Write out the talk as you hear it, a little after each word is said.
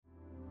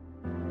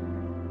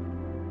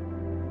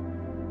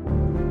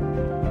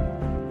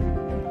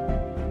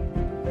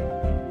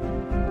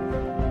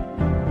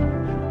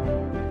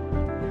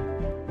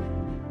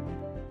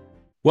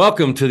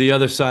Welcome to the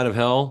other side of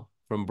hell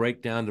from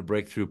Breakdown to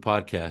Breakthrough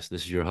podcast.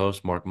 This is your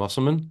host, Mark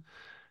Musselman.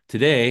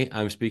 Today,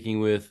 I'm speaking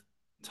with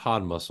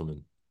Todd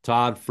Musselman.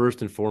 Todd,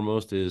 first and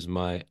foremost, is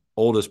my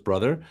oldest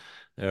brother.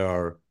 There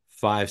are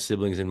five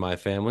siblings in my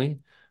family.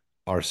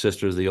 Our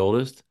sister is the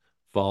oldest,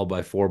 followed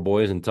by four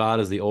boys, and Todd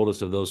is the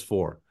oldest of those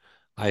four.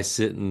 I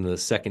sit in the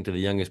second to the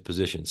youngest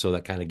position, so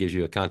that kind of gives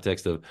you a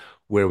context of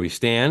where we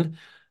stand.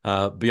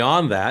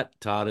 Beyond that,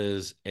 Todd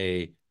is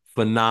a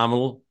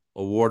phenomenal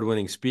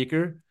award-winning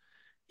speaker.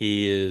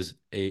 He is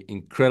an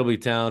incredibly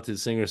talented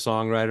singer,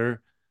 songwriter,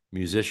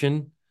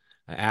 musician,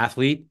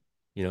 athlete,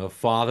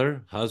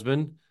 father,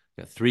 husband,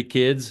 got three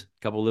kids.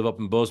 A couple live up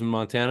in Bozeman,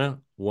 Montana.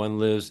 One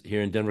lives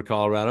here in Denver,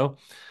 Colorado.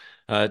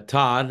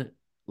 Todd,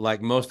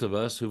 like most of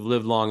us who've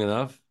lived long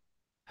enough,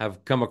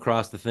 have come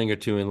across the thing or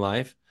two in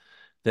life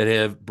that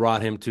have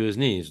brought him to his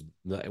knees.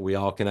 We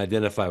all can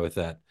identify with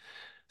that.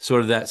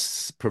 Sort of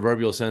that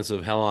proverbial sense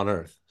of hell on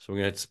earth. So we're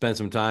going to spend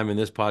some time in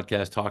this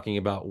podcast talking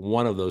about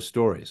one of those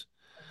stories.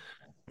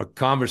 Our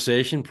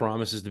conversation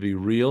promises to be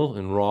real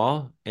and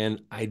raw,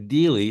 and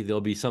ideally,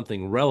 there'll be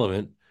something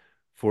relevant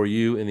for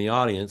you in the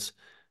audience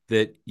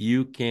that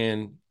you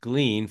can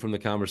glean from the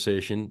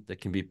conversation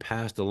that can be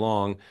passed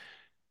along,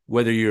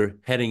 whether you're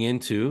heading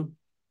into,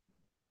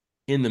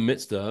 in the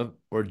midst of,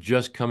 or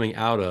just coming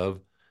out of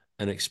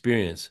an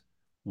experience,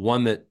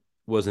 one that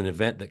was an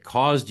event that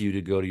caused you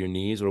to go to your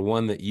knees, or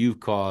one that you've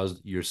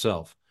caused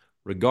yourself.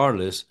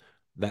 Regardless,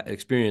 that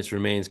experience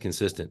remains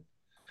consistent.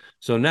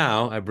 So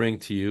now I bring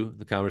to you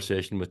the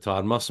conversation with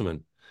Todd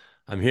Musselman.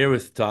 I'm here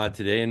with Todd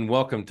today, and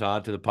welcome,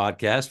 Todd, to the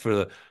podcast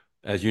for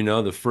as you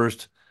know, the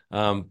first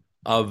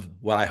of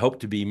what I hope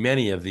to be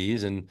many of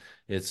these. And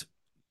it's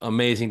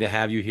amazing to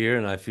have you here.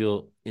 And I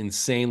feel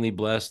insanely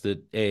blessed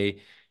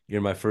that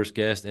you're my first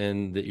guest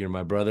and that you're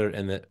my brother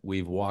and that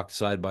we've walked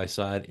side by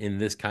side in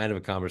this kind of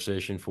a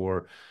conversation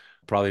for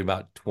probably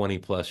about 20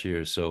 plus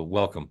years. So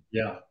welcome.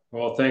 Yeah.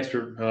 Well, thanks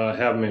for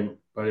having me,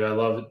 buddy. I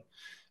love it.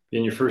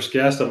 Being your first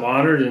guest, I'm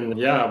honored. And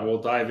yeah,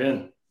 we'll dive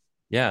in.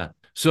 Yeah.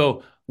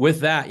 So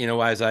with that,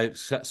 as I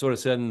sort of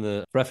said in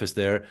the preface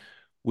there,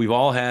 we've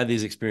all had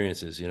these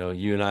experiences.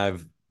 You and I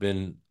have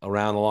been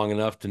around long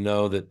enough to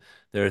know that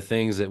there are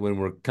things that when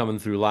we're coming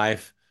through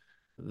life,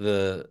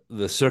 the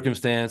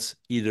circumstance,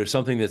 either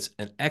something that's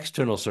an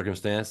external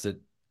circumstance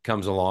that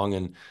comes along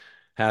and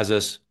has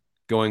us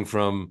going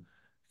from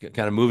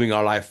kind of moving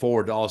our life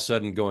forward to all of a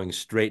sudden going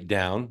straight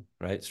down,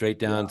 right? Straight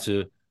down Yeah.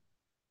 to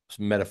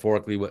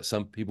metaphorically what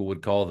some people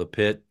would call the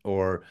pit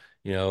or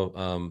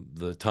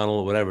the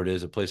tunnel, whatever it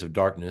is, a place of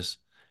darkness,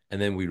 and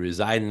then we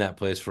reside in that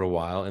place for a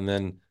while, and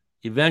then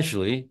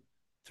eventually,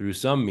 through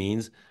some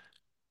means,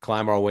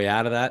 climb our way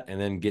out of that,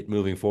 and then get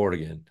moving forward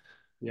again.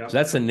 So Yep.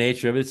 that's the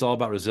nature of it. It's all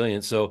about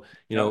resilience. So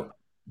Yep.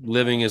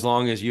 living as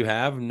long as you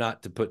have,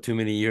 not to put too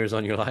many years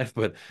on your life,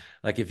 but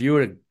like if you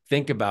were to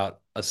think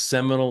about a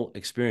seminal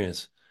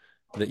experience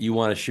that you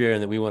want to share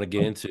and that we want to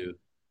get into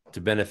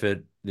to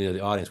benefit the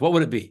audience, what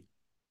would it be?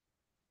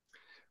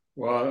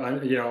 Well,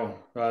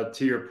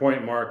 to your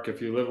point, Mark, if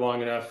you live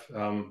long enough,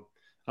 I'm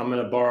going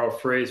to borrow a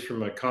phrase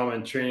from a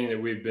common training that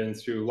we've been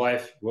through.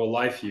 Life will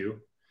life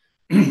you.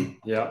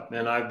 Yeah.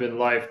 And I've been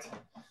lifed,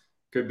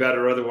 good, bad,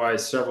 or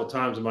otherwise, several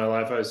times in my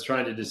life. I was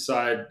trying to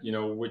decide,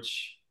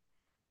 which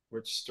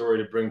story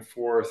to bring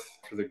forth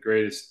for the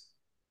greatest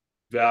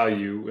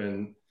value.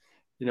 And,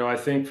 I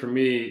think for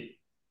me,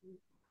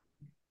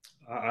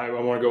 I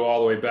want to go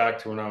all the way back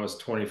to when I was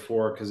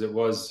 24 because it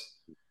was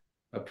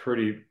a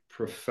pretty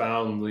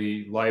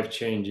profoundly life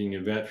changing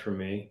event for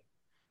me.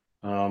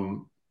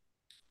 Um,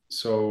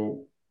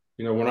 so,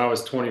 when I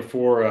was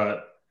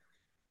 24,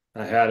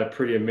 I had a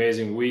pretty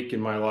amazing week in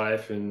my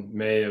life in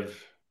May of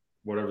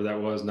whatever that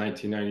was,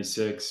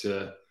 1996.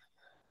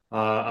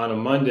 On a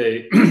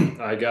Monday,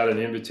 I got an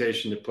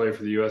invitation to play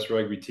for the U.S.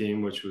 rugby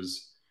team, which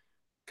was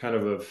kind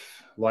of a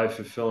life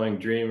fulfilling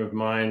dream of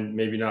mine.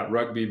 Maybe not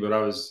rugby, but I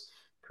was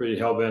pretty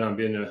hell bent on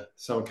being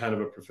some kind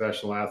of a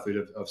professional athlete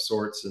of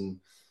sorts. And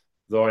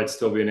though I'd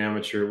still be an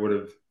amateur, it would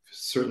have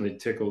certainly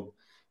tickled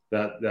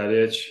that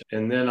itch.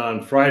 And then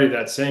on Friday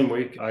that same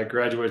week, I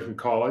graduated from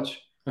college,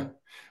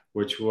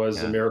 which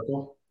was a Yeah.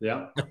 miracle.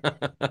 Yeah,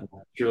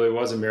 truly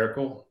was a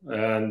miracle.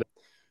 And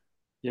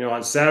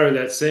on Saturday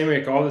that same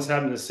week, all this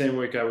happened the same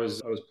week. I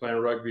was playing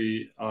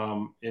rugby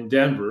in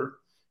Denver,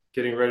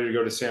 getting ready to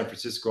go to San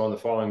Francisco on the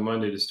following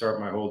Monday to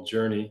start my whole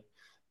journey.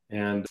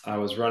 And I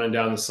was running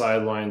down the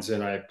sidelines,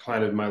 and I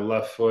planted my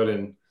left foot,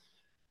 and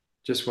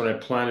just when I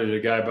planted it, a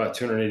guy about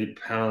 280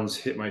 pounds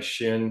hit my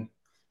shin,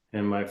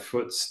 and my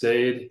foot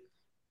stayed,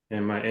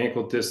 and my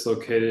ankle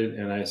dislocated,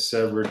 and I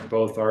severed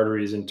both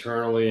arteries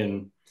internally,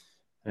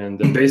 and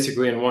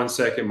basically in 1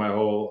 second, my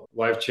whole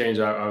life changed.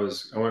 I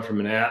went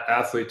from an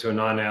athlete to a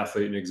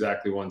non-athlete in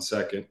exactly 1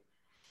 second,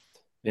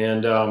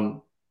 and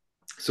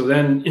so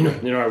then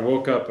I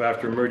woke up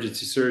after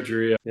emergency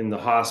surgery in the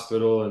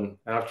hospital, and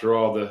after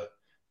all the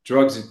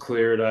drugs had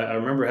cleared, I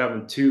remember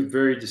having two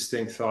very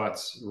distinct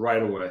thoughts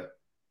right away.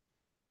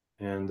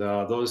 And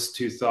those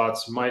two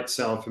thoughts might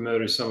sound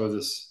familiar to some of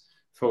this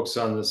folks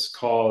on this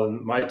call,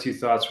 and my two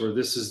thoughts were,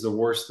 this is the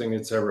worst thing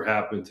that's ever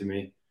happened to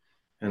me,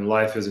 and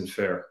life isn't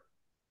fair.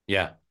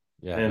 Yeah.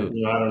 Yeah.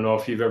 And I don't know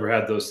if you've ever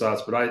had those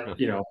thoughts, but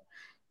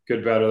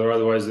good, bad, or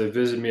otherwise, they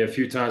visited me a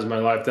few times in my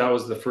life. That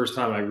was the first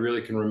time I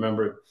really can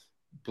remember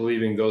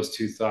believing those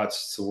two thoughts.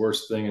 It's the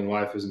worst thing, and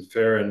life isn't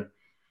fair. And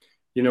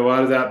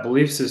out of that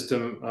belief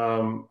system,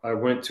 I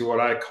went to what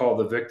I call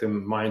the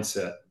victim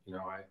mindset.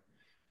 I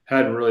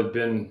hadn't really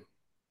been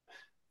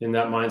in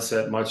that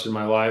mindset much in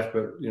my life,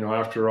 but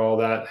after all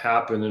that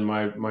happened and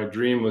my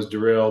dream was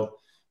derailed,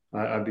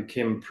 I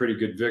became a pretty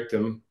good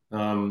victim.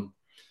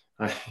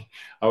 I,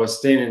 I was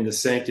staying in the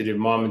sanctity of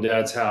mom and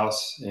dad's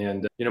house,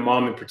 and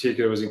mom in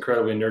particular was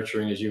incredibly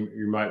nurturing, as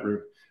you might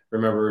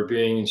remember her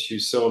being, and she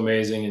was so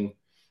amazing.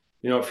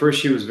 And at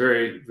first she was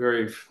very,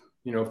 very,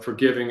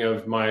 forgiving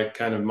of my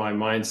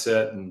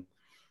mindset,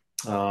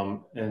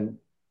 and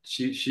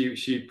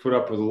she put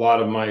up with a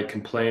lot of my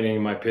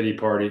complaining, my pity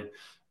party.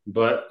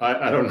 But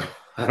I don't know,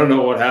 I don't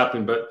know what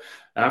happened, but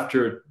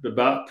after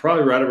about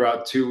probably right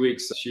about 2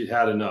 weeks, she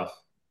had enough,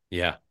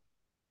 Yeah.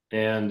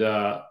 and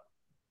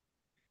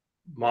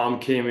mom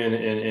came in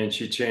and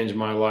she changed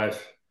my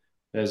life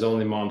as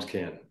only moms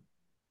can.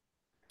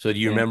 So do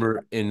you And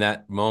remember in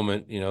that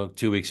moment,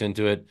 2 weeks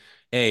into it,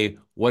 A,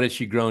 what had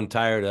she grown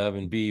tired of?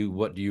 And B,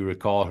 what do you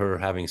recall her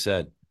having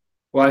said?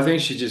 well, I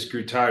think she just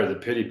grew tired of the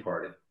pity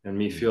party and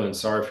me Mm. feeling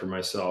sorry for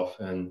myself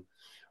and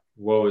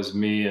woe is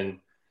me. And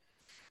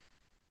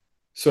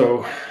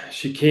so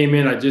she came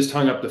in. I just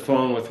hung up the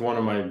phone with one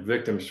of my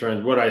victims'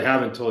 friends. What I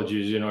haven't told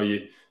you is,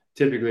 you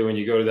typically when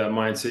you go to that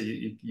mindset,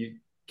 you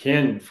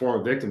can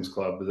form a victims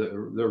club, but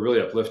they're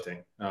really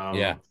uplifting.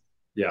 Yeah.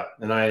 Yeah,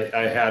 and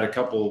I had a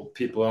couple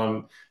people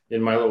on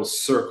in my little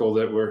circle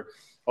that were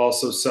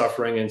also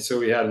suffering, and so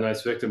we had a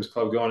nice victims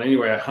club going.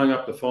 Anyway, I hung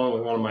up the phone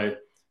with one of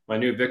my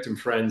new victim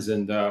friends,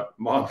 and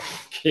mom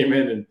came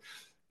in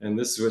and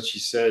this is what she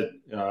said.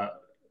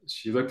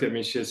 She looked at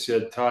me. She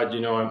said, "Todd,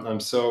 I'm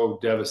so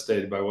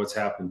devastated by what's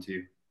happened to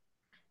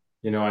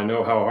you. I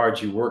know how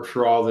hard you worked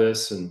for all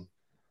this, and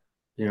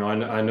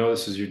I know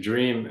this is your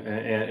dream.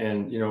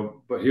 And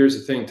but here's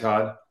the thing,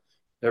 Todd.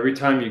 Every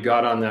time you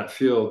got on that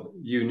field,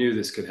 you knew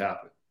this could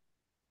happen.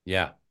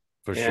 Yeah,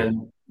 for sure.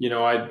 And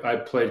I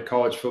played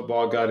college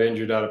football, got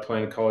injured out of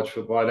playing college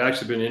football. I'd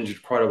actually been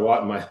injured quite a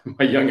lot in my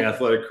my young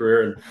athletic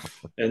career,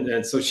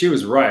 and so she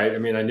was right. I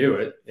mean, I knew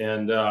it,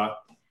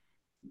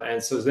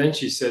 and so then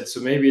she said, so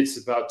maybe it's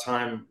about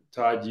time,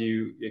 Todd,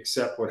 you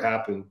accept what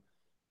happened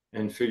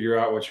and figure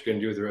out what you're going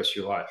to do with the rest of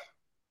your life.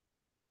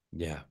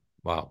 Yeah.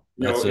 Wow.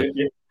 You know, That's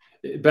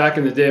a back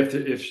in the day,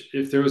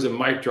 if there was a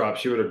mic drop,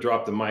 she would have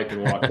dropped the mic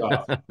and walked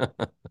off.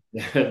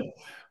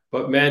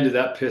 But man, did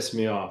that piss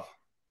me off.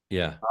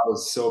 yeah. I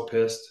was so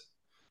pissed.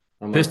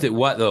 I'm like, Pissed at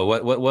what though?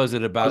 What was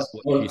it about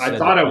what she I said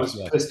thought that I pissed was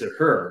you off? pissed at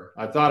her.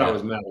 I thought I Yeah.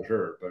 was mad at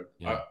her, but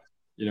Yeah.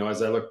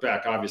 as I look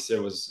back, obviously I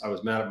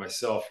was mad at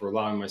myself for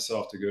allowing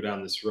myself to go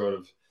down this road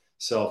of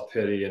self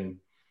pity. And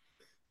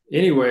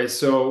anyway,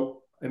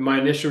 so and my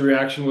initial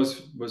reaction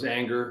was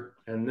anger,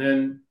 and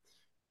then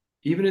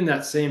even in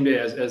that same day,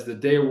 as the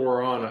day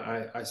wore on,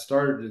 I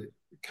started to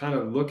kind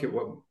of look at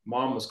what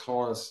mom was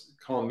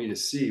calling me to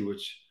see,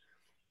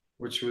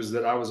 which was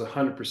that I was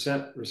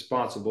 100%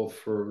 responsible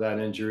for that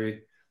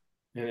injury.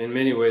 And in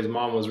many ways,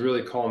 mom was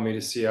really calling me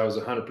to see I was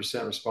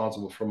 100%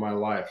 responsible for my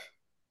life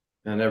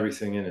and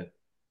everything in it.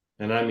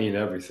 And I mean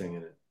everything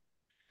in it.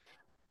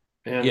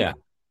 Yeah. And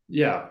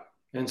yeah.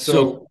 And So,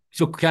 so,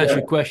 so can I ask yeah,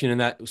 you a question in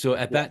that? So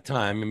at yeah, that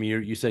time, I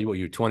mean, you said what,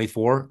 you're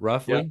 24 yeah,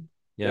 roughly?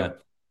 Yeah. yeah,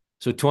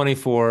 So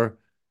 24,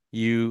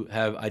 you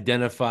have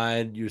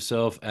identified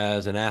yourself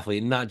as an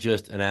athlete, not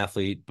just an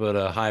athlete, but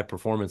a high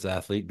performance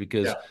athlete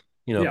because,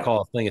 yeah, yeah.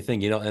 call a thing a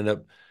thing. You don't end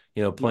up,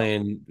 No,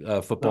 playing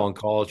football in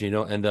no, college. You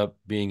don't end up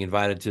being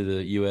invited to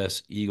the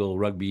U.S. Eagle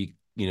rugby,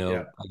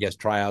 yeah, I guess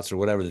tryouts or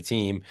whatever the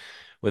team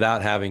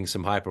without having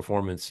some high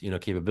performance,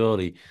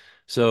 capability.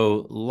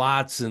 So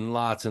lots and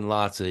lots and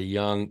lots of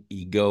young,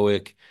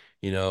 egoic,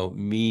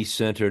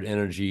 me-centered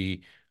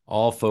energy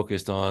all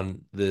focused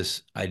on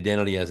this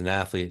identity as an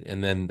athlete.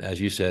 And then,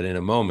 as you said, in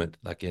a moment,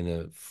 like in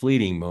a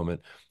fleeting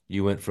moment,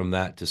 you went from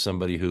that to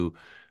somebody who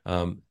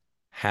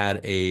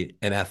had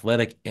an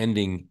athletic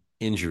ending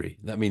injury.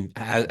 I mean,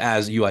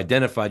 as you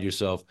identified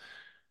yourself,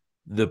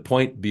 the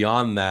point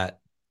beyond that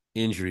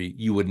injury,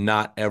 you would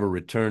not ever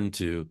return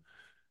to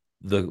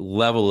the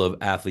level of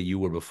athlete you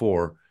were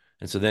before.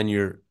 And so then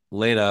you're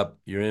laid up,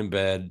 you're in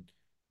bed,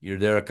 you're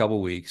there a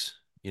couple weeks,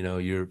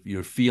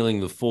 you're feeling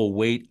the full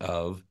weight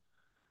of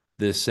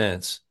this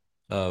sense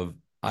of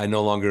I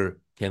no longer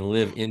can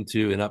live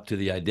into and up to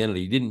the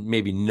identity. You didn't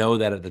maybe know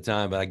that at the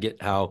time, but I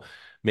get how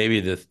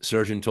maybe the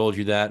surgeon told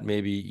you that.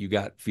 Maybe you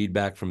got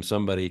feedback from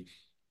somebody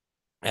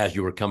as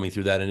you were coming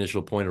through that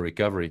initial point of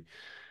recovery.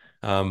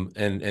 And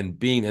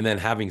then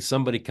having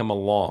somebody come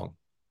along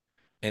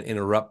and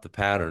interrupt the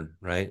pattern,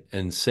 right?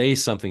 And say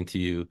something to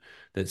you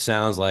that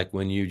sounds like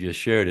when you just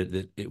shared it,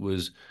 that it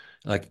was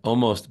like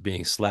almost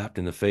being slapped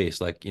in the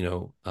face, like,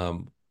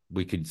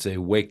 we could say,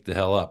 wake the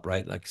hell up,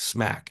 right? Like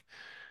smack.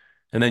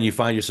 And then you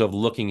find yourself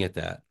looking at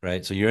that,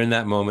 right? So you're in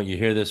that moment, you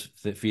hear this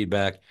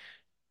feedback,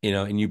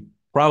 and you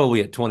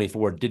probably at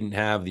 24 didn't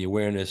have the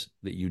awareness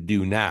that you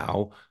do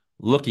now,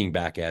 looking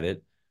back at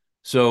it.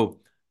 So,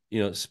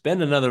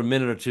 spend another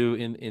minute or two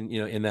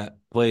in that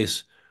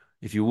place,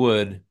 if you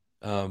would,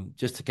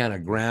 just to kind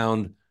of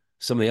ground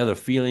some of the other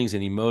feelings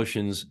and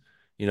emotions,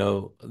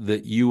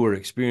 that you were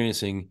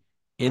experiencing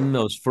in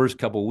those first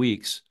couple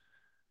weeks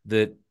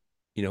that,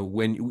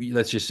 when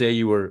let's just say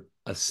you were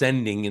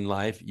ascending in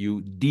life,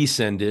 you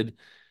descended,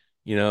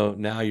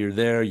 now you're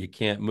there, you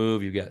can't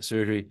move, you got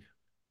surgery.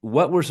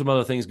 What were some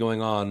other things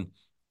going on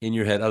in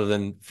your head other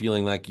than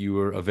feeling like you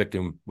were a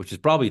victim, which is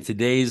probably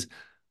today's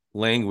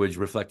language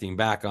reflecting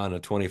back on a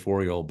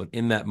 24-year-old, but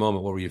in that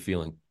moment, what were you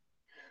feeling?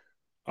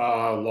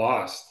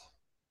 Lost.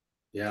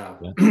 Yeah.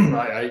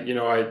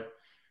 Yeah.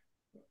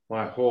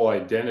 My whole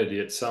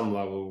identity at some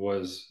level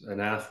was an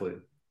athlete.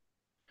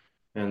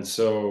 And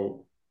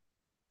so,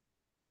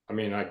 I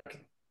mean,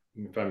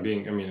 if I'm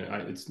being, I mean,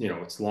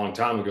 it's a long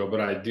time ago, but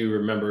I do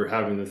remember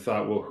having the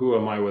thought, well, who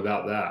am I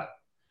without that?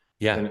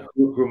 Yeah. And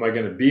who am I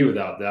going to be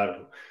without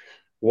that?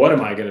 What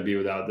am I going to be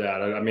without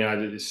that? I mean,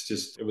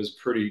 it was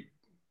pretty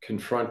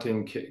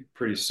confronting,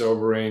 pretty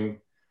sobering,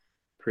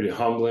 pretty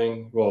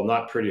humbling. Well,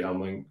 not pretty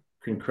humbling,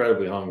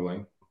 incredibly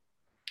humbling.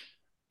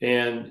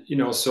 And,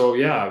 so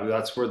yeah,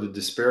 that's where the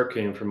despair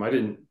came from. I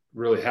didn't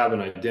really have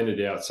an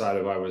identity outside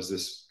of I was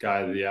this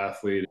guy, the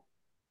athlete,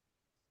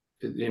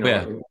 you Oh,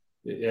 yeah. know,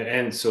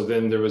 and so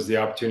then there was the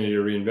opportunity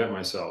to reinvent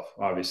myself,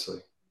 obviously.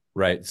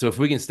 Right. So if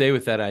we can stay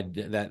with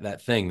that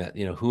thing that,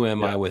 who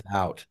am Yeah. I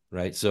without,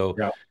 right? So,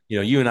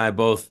 Yeah. you and I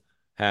both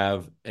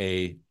have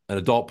an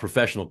adult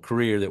professional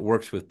career that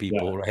works with Yeah.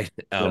 people, right?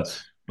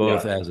 Yes.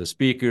 Both Yeah. as a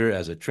speaker,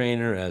 as a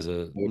trainer, as a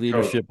The coach.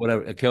 leadership,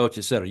 whatever, a coach,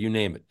 et cetera, you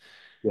name it.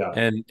 Yeah.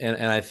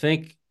 And I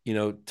think,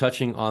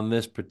 touching on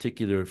this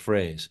particular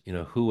phrase,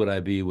 who would I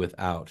be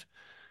without?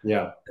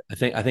 Yeah. I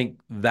think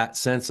that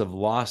sense of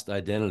lost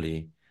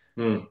identity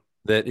Mm.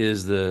 that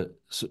is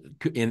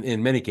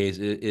in many cases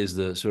is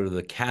the sort of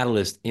the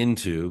catalyst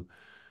into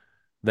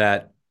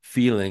that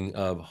feeling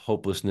of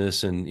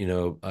hopelessness and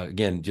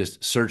again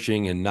just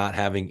searching and not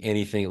having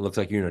anything. It looks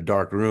like you're in a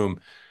dark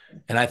room,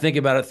 and I think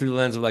about it through the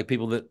lens of like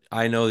people that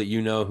I know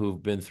that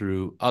who've been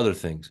through other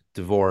things,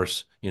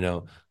 divorce,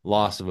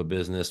 loss of a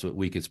business that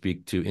we could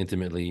speak to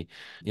intimately,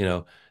 you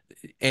know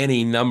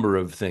any number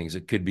of things.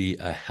 It could be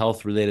a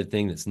health related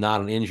thing that's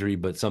not an injury,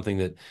 but something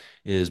that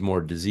is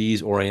more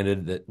disease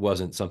oriented, that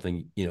wasn't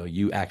something,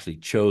 you actually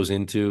chose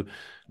into.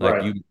 Like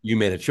Right. you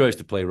made a choice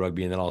to play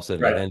rugby and then all of a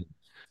sudden it Right. ended.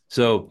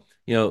 So,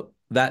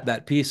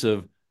 that piece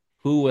of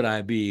who would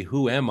I be?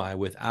 Who am I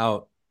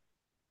without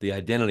the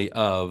identity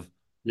of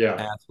Yeah.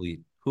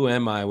 athlete? Who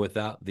am I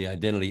without the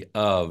identity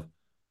of,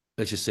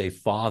 let's just say,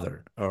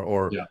 father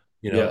or Yeah.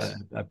 Yes.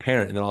 a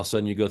parent? And then all of a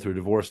sudden you go through a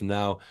divorce and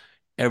now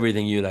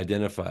everything you had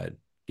identified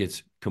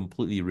gets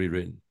completely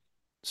rewritten.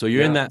 So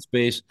you're in Yeah. that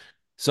space.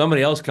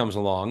 Somebody else comes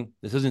along.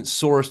 This isn't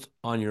sourced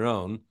on your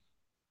own.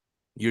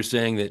 You're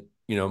saying that,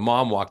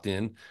 mom walked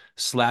in,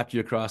 slapped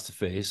you across the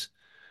face,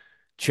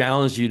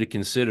 challenged you to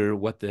consider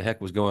what the heck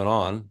was going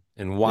on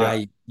and Yeah.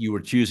 why you were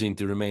choosing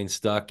to remain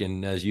stuck.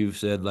 And as you've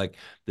said, like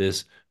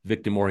this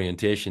victim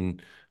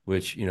orientation,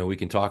 which, we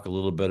can talk a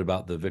little bit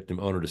about the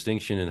victim owner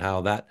distinction and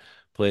how that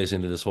plays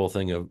into this whole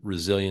thing of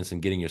resilience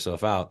and getting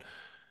yourself out.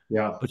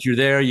 Yeah. But you're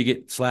there, you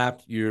get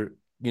slapped, you're,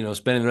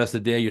 spending the rest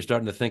of the day, you're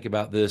starting to think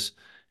about this.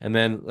 And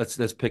then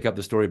let's pick up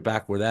the story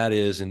back where that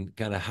is and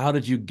kind of how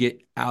did you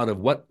get out of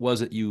what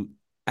was it you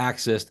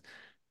accessed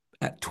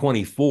at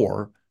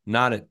 24,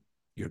 not at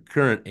your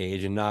current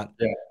age and not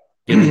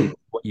given Yeah.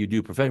 what you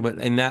do professionally.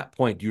 But in that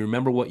point, do you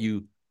remember what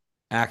you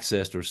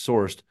accessed or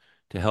sourced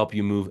to help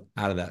you move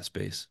out of that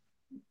space?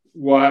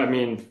 Well, I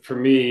mean, for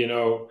me,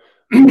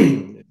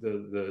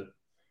 the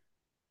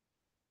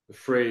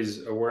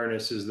phrase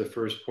awareness is the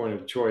first point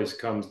of choice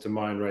comes to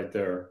mind right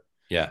there.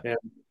 Yeah. And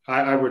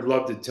I would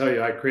love to tell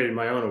you I created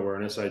my own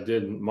awareness. I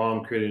didn't.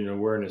 Mom created an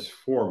awareness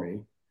for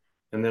me.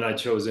 And then I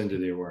chose into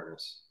the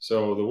awareness.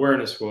 So the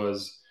awareness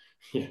was,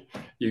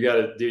 you got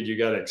to, dude, you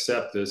got to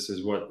accept this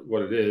is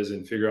what it is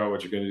and figure out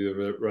what you're going to do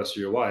the rest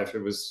of your life.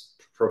 It was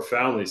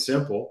profoundly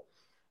simple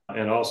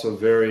and also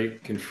very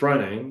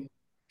confronting.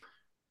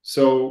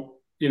 So,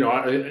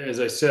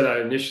 as I said,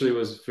 I initially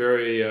was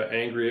very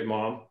angry at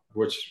mom,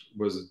 which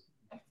was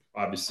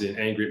obviously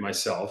angry at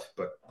myself,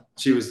 but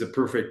she was the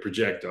perfect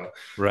projectile.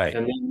 Right.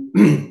 And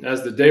then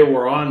as the day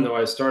wore on, though,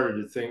 I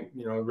started to think,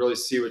 really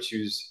see what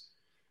she was,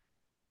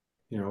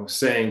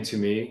 saying to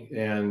me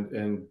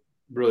and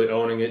really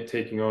owning it,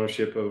 taking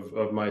ownership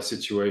of my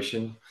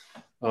situation.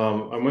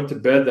 I went to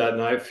bed that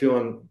night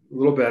feeling a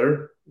little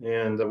better,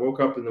 and I woke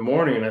up in the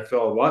morning and I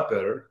felt a lot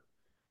better.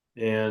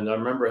 And I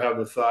remember having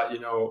the thought,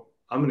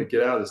 I'm going to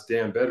get out of this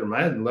damn bedroom.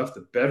 I hadn't left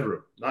the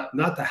bedroom,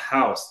 not the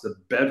house, the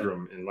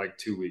bedroom in like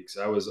 2 weeks.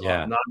 I was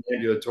Yeah.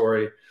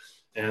 non-ambulatory,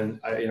 and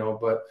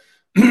but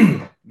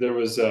there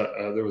was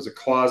a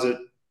closet,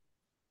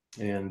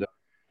 and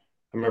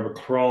I remember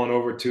crawling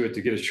over to it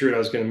to get a shirt. I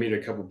was going to meet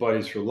a couple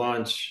buddies for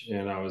lunch,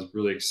 and I was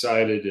really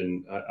excited.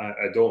 And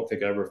I don't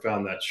think I ever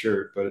found that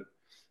shirt, but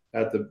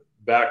at the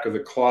back of the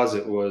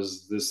closet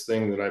was this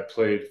thing that I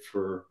played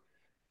for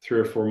 3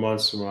 or 4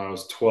 months when I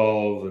was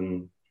 12,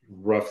 and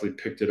roughly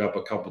picked it up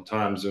a couple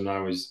times when I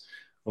was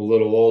a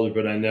little older,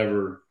 but I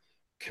never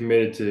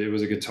committed to it.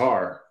 Was a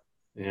guitar.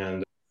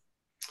 And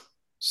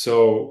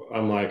so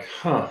I'm like,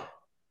 huh.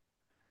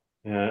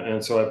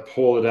 And so I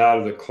pulled it out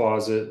of the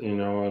closet,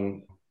 and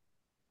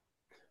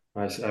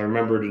I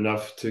remembered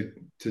enough to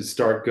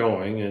start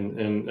going,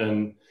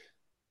 and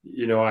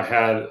I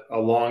had a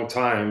long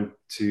time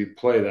to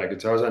play that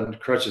guitar. I was on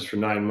crutches for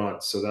 9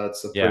 months, so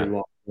that's a pretty Yeah.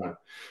 long time.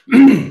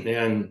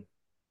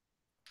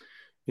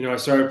 And I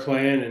started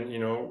playing, and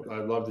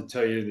I'd love to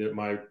tell you that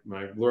my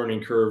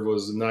learning curve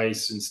was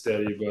nice and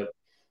steady, but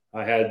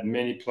I had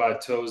many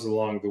plateaus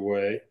along the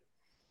way.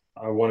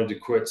 I wanted to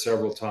quit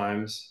several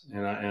times,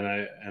 and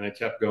I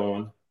kept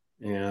going.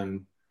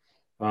 And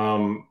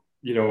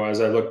as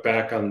I look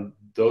back on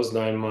those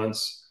 9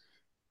 months,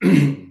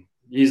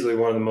 easily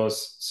one of the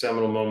most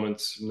seminal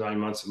moments, 9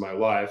 months of my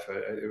life.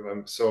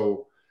 I'm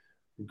so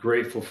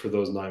grateful for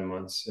those 9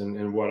 months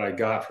and what I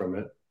got from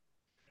it.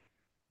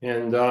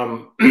 And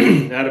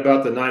at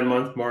about the 9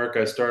 month mark,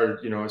 I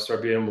started being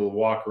able to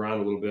walk around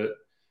a little bit,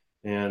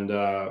 and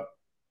I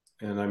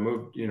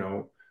moved.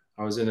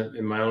 I was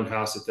in my own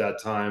house at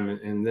that time,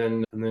 and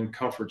then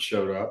comfort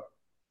showed up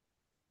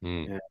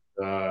Mm.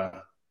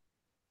 and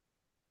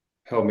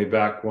held me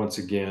back once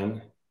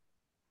again.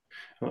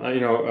 What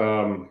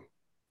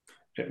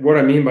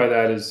I mean by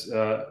that is,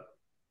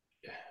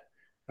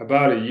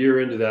 about a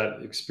year into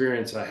that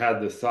experience, I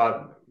had the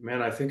thought,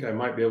 man, I think I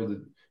might be able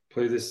to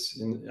play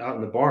this out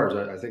in the bars.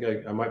 I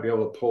think I might be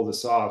able to pull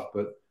this off,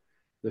 but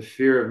the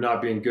fear of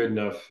not being good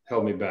enough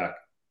held me back.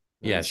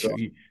 Yeah, And so,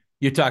 sure.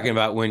 You're talking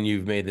about when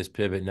you've made this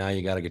pivot. Now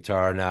you got a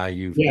guitar. Now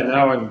you've yeah,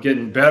 now I'm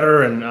getting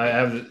better, and I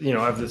have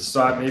this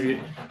thought. Maybe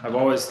I've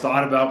always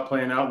thought about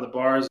playing out in the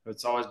bars.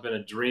 It's always been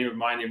a dream of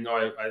mine, even though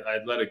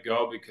I'd let it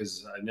go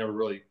because I never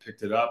really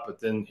picked it up.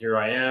 But then here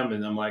I am,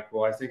 and I'm like,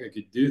 well, I think I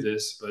could do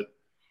this,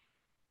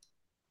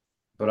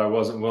 but I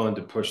wasn't willing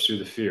to push through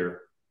the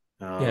fear.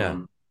 yeah,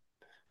 Um,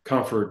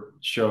 Comfort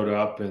showed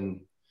up,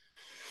 and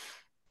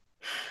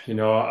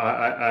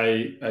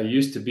I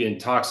used to be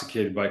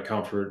intoxicated by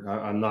comfort.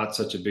 I'm not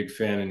such a big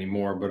fan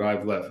anymore, but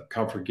I've let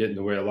comfort get in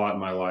the way a lot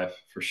in my life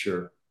for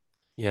sure.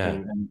 yeah,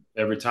 And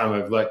every time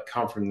I've let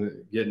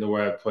comfort get in the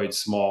way, I've played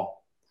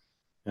small,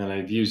 and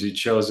I've usually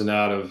chosen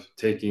out of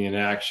taking an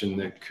action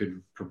that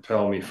could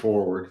propel me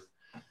forward.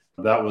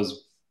 That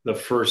was the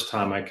first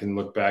time I can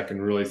look back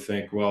and really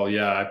think, well,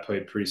 yeah, I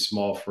played pretty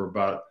small for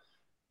about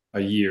a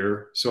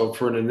year. So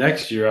for the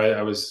next year,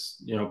 I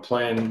was,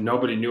 playing.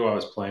 Nobody knew I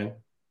was playing,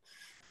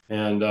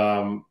 and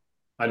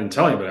I didn't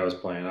tell anybody I was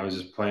playing. I was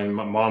just playing.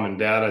 My mom and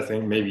dad, I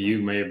think maybe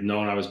you may have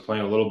known I was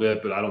playing a little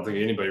bit, but I don't think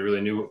anybody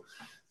really knew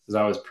as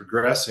I was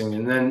progressing.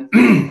 And then,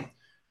 and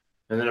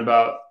then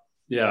about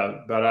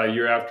a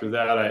year after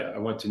that, I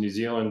went to New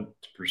Zealand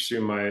to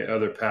pursue my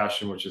other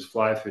passion, which is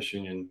fly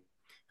fishing. And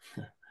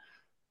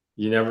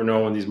you never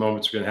know when these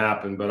moments are going to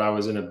happen. But I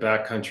was in a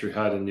backcountry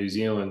hut in New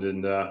Zealand,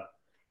 and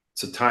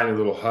it's a tiny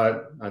little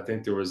hut. I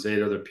think there was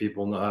 8 other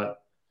people in the hut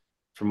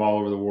from all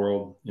over the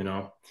world,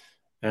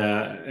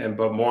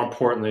 but more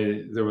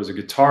importantly, there was a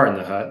guitar in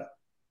the hut,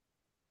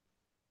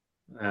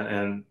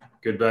 and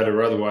good, bad,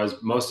 or otherwise.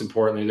 Most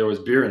importantly, there was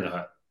beer in the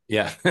hut.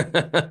 yeah.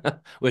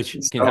 Which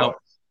can So, help.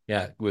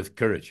 Yeah, with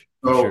courage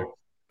for sure. so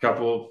a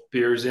couple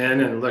beers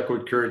in, and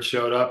Liquid Courage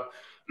showed up,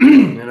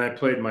 and I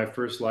played my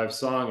first live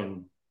song,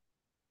 and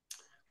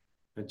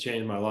it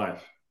changed my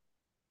life.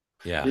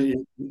 Yeah,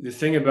 The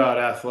thing about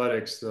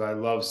athletics that I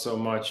love so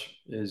much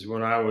is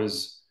when I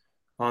was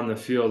on the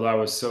field, I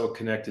was so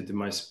connected to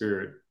my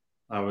spirit.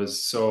 I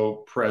was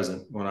so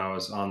present when I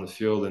was on the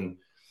field, and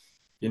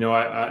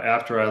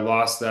after I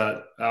lost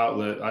that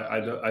outlet,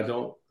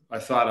 I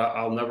thought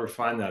I'll never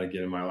find that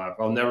again in my life.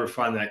 I'll never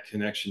find that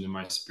connection to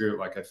my spirit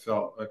like I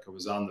felt like I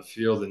was on the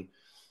field.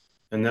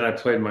 And then I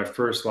played my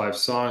first live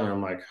song, and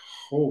I'm like,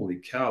 holy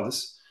cow,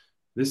 this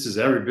is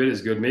every bit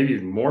as good, maybe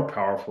even more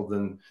powerful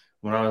than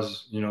when I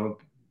was,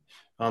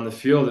 on the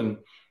field.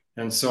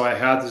 And so I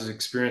had this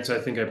experience. I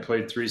think I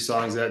played 3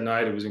 songs that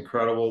night. It was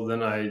incredible.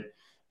 Then I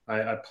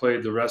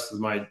played the rest of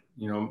my,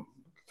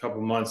 couple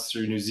months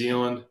through New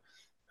Zealand.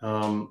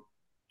 Um,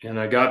 and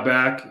I got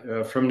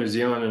back from New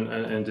Zealand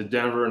and to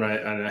Denver, and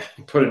I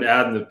put an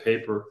ad in the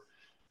paper,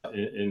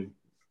 in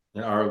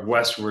our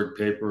Westward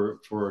paper,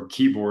 for a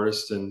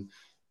keyboardist. And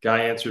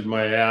guy answered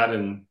my ad,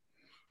 and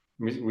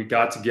we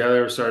got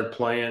together, started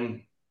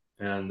playing,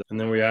 and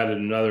then we added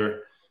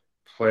another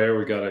player.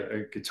 We got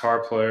a guitar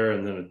player,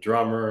 and then a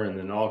drummer, and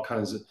then all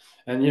kinds of.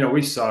 And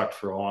we sucked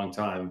for a long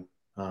time,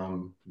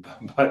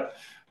 but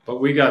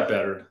we got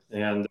better,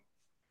 and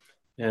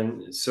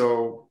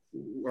so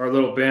our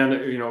little band,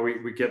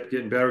 we kept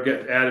getting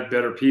better, added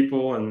better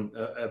people. And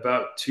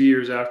about 2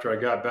 years after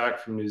I got back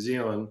from New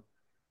Zealand,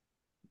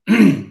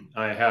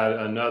 I had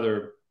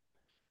another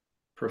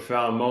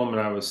profound moment.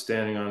 I was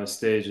standing on a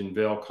stage in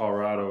Vail,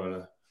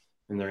 Colorado,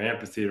 in their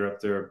amphitheater up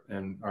there,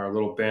 and our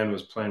little band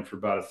was playing for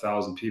about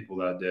 1,000 people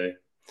that day.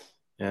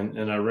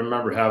 And I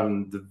remember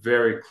having the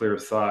very clear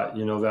thought,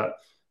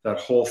 that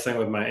whole thing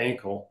with my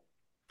ankle,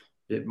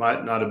 it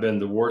might not have been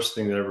the worst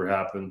thing that ever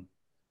happened.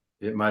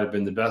 It might have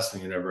been the best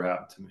thing that ever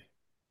happened to me.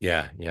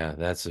 Yeah, yeah,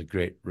 that's a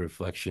great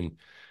reflection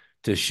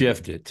to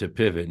shift it, to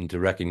pivot, and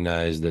to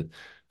recognize that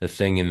the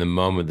thing in the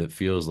moment that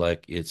feels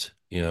like it's,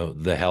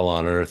 the hell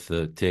on earth,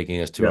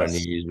 taking us to our Yes.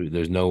 knees,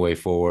 there's no way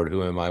forward,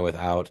 who am I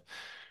without,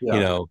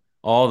 Yeah.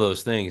 all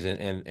those things.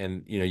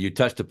 And you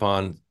touched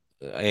upon,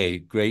 hey,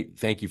 great,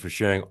 thank you for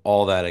sharing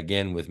all that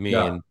again with me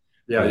Yeah. and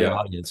for Yeah. the Yeah.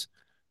 audience.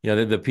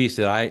 The piece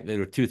there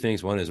were two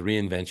things. One is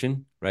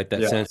reinvention, right?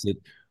 That Yeah. sense that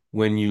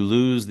when you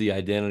lose the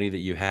identity that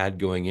you had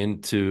going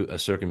into a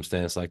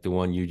circumstance like the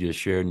one you just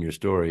shared in your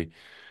story,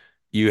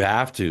 you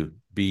have to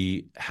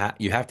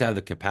have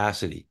the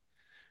capacity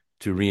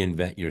to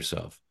reinvent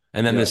yourself.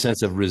 And then the Yes.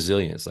 sense of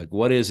resilience, like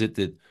what is it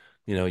that,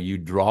 you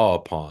draw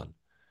upon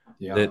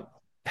Yeah. that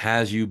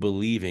has you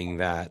believing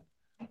that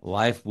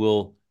life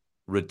will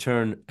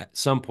return at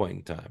some point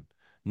in time,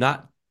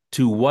 not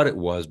to what it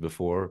was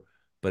before,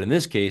 but in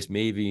this case,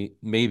 maybe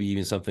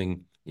even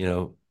something,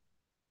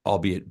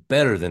 albeit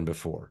better than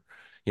before,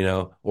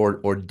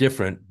 or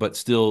different, but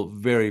still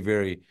very,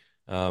 very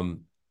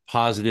um,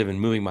 positive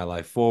and moving my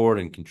life forward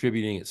and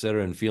contributing, et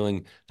cetera, and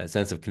feeling that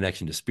sense of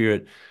connection to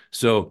spirit.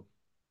 So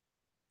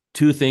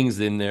two things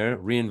in there,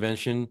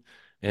 reinvention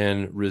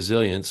and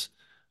resilience.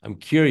 I'm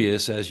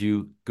curious, as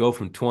you go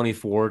from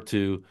 24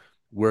 to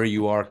where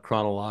you are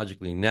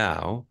chronologically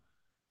now,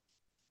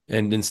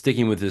 and then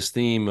sticking with this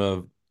theme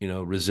of,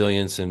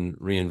 resilience and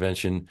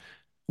reinvention,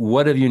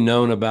 what have you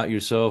known about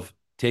yourself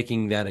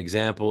taking that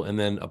example and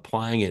then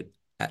applying it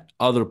at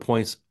other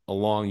points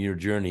along your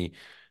journey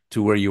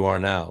to where you are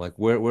now? Like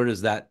where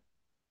does that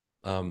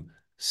um,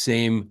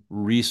 same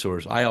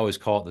resource? I always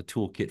call it the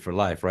toolkit for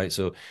life, right?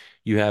 So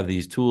you have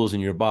these tools in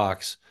your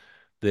box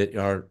that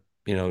are,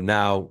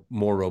 now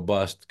more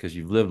robust because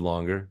you've lived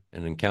longer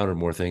and encountered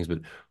more things.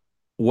 But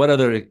what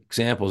other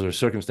examples or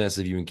circumstances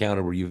have you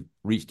encountered where you've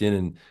reached in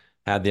and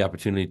had the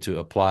opportunity to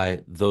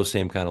apply those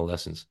same kind of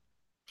lessons?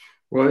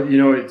 Well,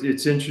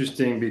 it's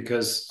interesting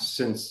because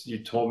since you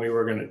told me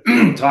we're going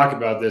to talk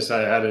about this,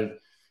 I had a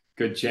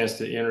good chance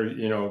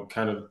to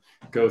kind of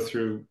go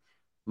through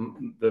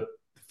the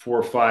 4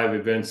 or 5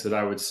 events that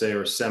I would say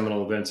are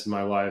seminal events in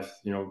my life,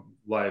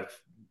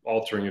 life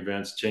altering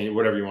events, change,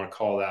 whatever you want to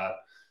call that.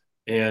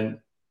 And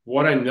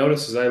what I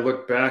noticed is I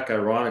look back,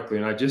 ironically,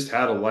 and I just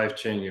had a life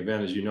changing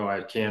event. As you know, I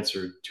had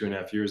cancer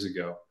 2.5 years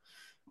ago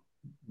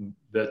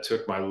that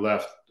took my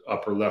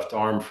upper left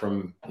arm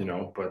from,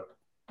 but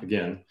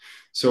again.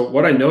 So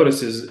what I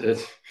notice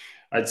is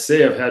I'd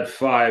say I've had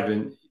 5,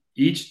 and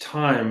each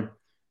time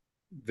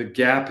the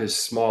gap is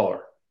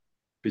smaller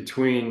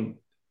between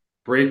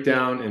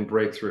breakdown and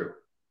breakthrough.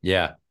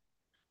 Yeah.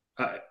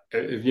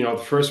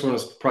 The first one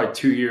was probably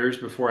 2 years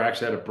before I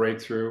actually had a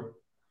breakthrough.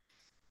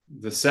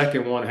 The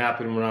second one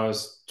happened when I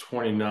was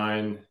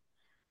 29.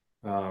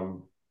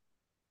 Um,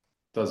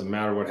 doesn't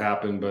matter what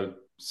happened, but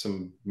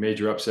some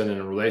major upset in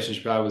a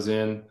relationship I was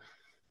in,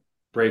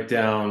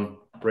 breakdown,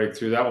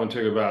 breakthrough. That one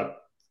took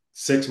about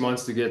 6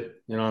 months to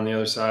get on the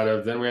other side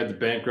of. Then we had the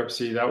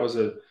bankruptcy. That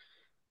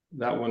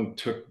one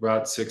took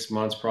about 6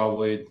 months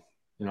probably.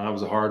 That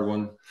was a hard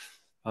one.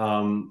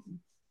 Um,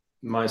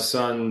 my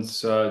son's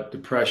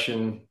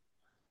depression.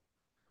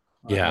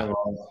 Yeah.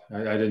 I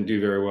didn't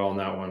do very well on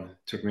that one. It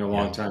took me a Yeah.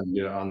 long time to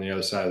get on the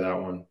other side of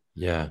that one.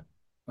 Yeah.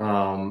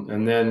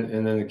 And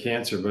then the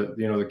cancer, but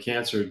the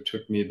cancer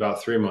took me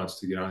about 3 months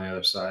to get on the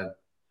other side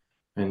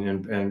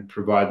and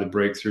provide the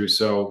breakthrough.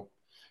 So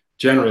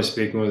generally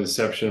speaking, with the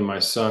exception of my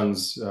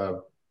son's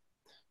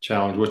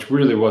challenge, which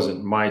really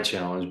wasn't my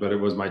challenge, but it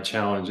was my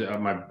challenge.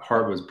 My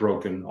heart was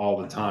broken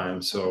all the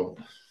time. So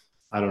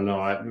I don't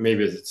know.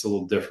 Maybe it's a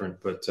little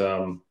different, but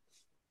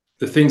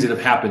the things that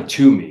have happened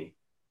to me,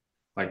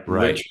 like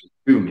Right. literally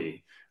to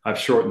me, I've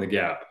shortened the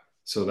gap.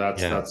 So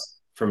that's Yeah.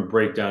 that's from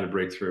breakdown to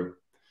breakthrough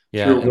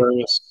Yeah. through And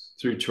awareness,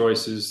 through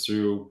choices,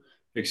 through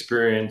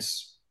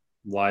experience,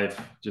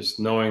 life, just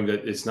knowing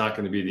that it's not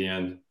going to be the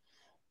end.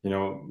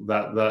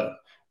 That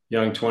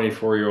young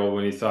 24-year-old,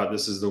 when he thought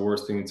this is the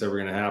worst thing that's ever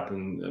going to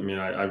happen, I mean,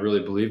 I really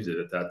believed it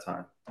at that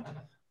time.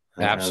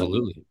 And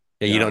absolutely.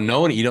 Yeah, yeah. you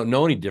don't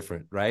know any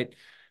different, right?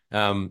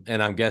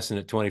 And I'm guessing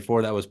at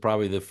 24, that was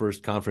probably the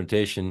first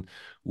confrontation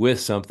with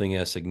something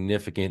as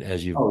significant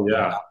as Oh you've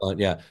yeah. outlined.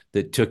 Yeah,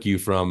 that took you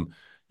from,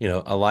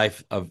 a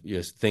life of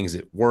things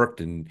that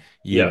worked and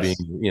you being,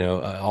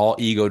 Yes. all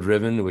ego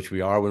driven, which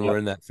we are when we're Yep.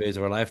 in that phase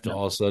of our life, to Yep.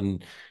 all of a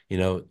sudden,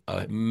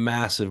 a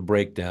massive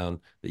breakdown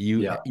that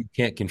you Yeah. you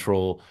can't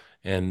control.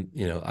 And,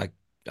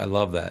 I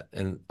love that.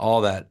 And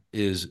all that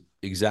is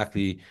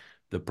exactly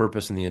the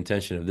purpose and the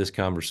intention of this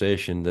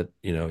conversation that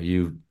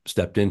you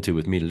stepped into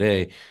with me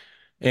today.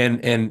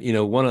 And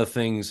one of the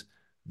things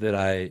that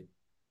I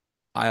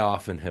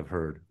often have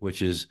heard,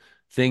 which is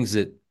things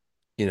that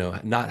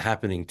not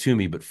happening to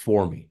me but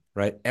for me,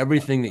 right?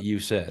 Everything that you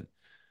said,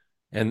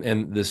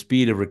 and the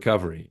speed of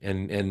recovery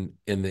and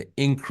the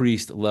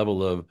increased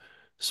level of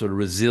sort of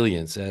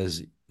resilience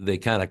as they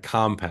kind of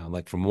compound,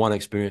 like from one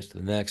experience to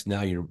the next.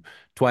 Now you're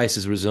twice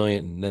as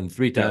resilient, and then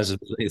three times Yes. as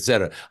resilient, et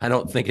cetera. I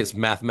don't think it's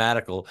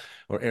mathematical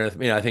or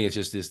anything. I think it's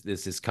just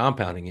this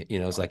compounding.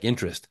 It's like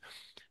interest.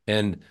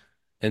 And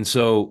and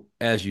so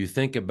as you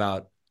think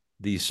about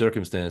these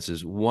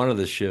circumstances, one of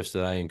the shifts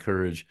that I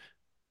encourage,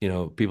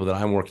 people that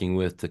I'm working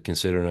with to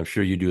consider, and I'm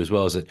sure you do as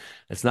well, is that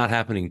it's not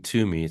happening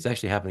to me. It's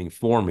actually happening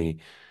for me.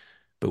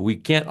 But we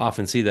can't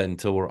often see that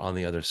until we're on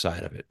the other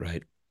side of it,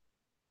 right?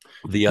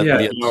 Yeah, The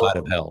other side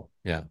of hell.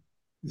 Yeah.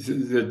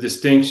 the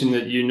distinction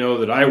that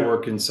that I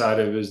work inside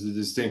of is the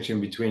distinction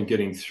between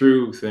getting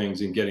through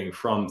things and getting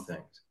from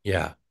things,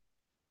 Yeah.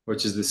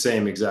 which is the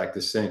same exact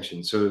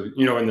distinction. So,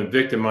 in the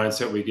victim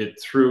mindset, we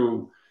get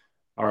through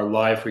our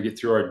life, we get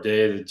through our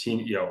day,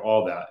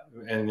 all that.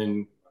 And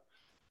then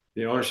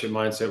the ownership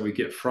mindset, we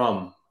get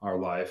from our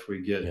life.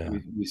 Yeah.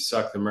 We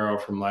suck the marrow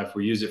from life.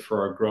 We use it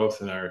for our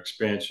growth and our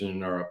expansion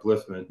and our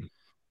upliftment.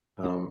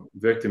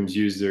 Victims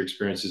use their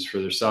experiences for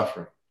their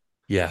suffering.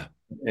 Yeah.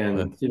 Uh,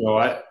 And,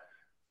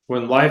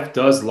 when life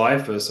does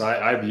life us,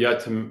 I've yet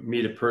to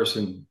meet a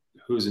person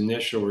whose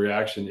initial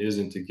reaction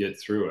isn't to get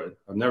through it.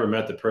 I've never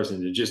met the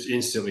person that just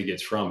instantly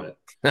gets from it.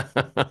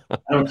 I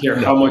don't care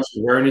No. how much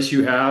awareness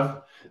you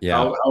have,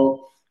 Yeah.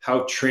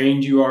 how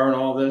trained you are in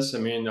all this. I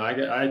mean, I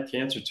had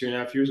cancer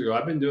 2.5 years ago.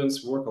 I've been doing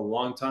this work a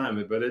long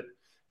time, but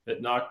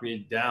it knocked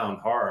me down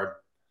hard.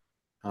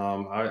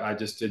 I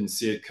just didn't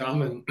see it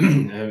coming,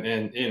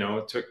 and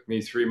it took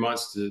me 3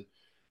 months to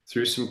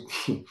through some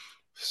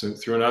so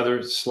through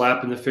another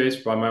slap in the face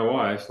by my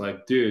wife.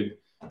 Like, dude,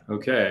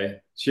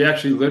 okay. She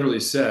actually literally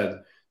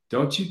said,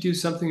 "Don't you do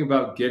something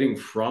about getting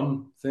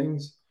from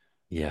things?"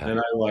 Yeah. And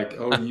I like,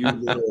 oh, you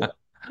little.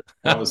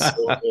 I was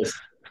so pissed.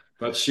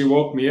 But she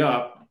woke me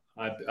up.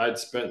 I'd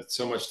spent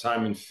so much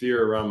time in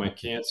fear around my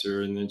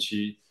cancer, and then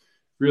she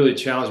really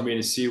challenged me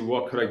to see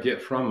what could I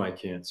get from my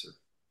cancer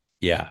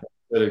Yeah.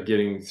 instead of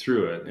getting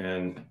through it.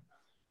 And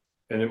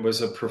it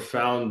was a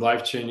profound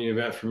life changing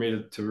event for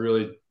me to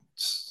really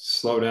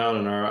slow down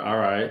and all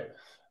right.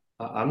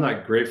 I'm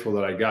not grateful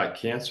that I got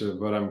cancer,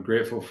 but I'm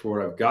grateful for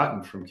what I've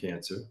gotten from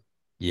cancer.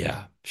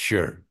 Yeah.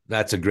 Sure.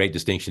 That's a great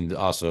distinction to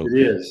also, It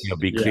is,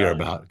 be yeah. clear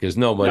about, because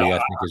Yeah, nobody, I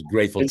think, is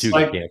grateful it's to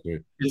like get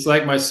cancer. it's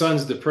like my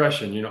son's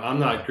depression. I'm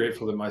Yeah. not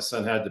grateful that my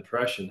son had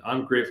depression.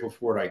 I'm grateful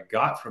for what I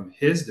got from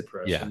his Yeah.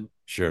 depression,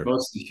 Sure.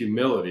 mostly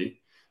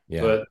humility.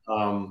 Yeah. But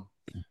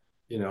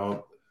you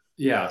know,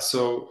 yeah.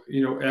 So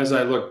as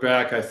I look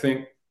back, I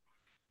think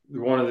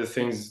one of the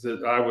things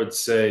that I would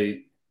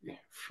say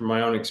from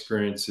my own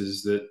experience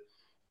is that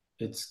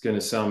it's going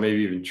to sound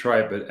maybe even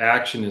trite, but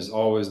action is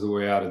always the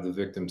way out of the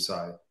victim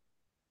side.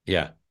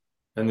 Yeah.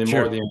 And the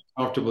more Sure. the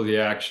uncomfortable the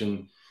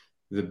action,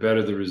 the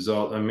better the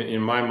result. I mean,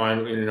 in my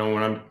mind, when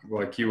I'm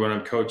like you, when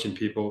I'm coaching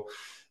people,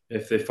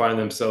 if they find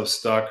themselves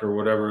stuck or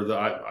whatever,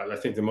 I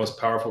think the most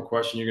powerful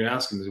question you can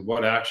ask them is,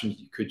 what action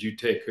could you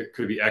take?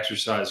 Could it be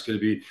exercise? Could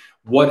it be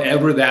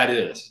whatever that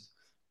is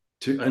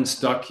to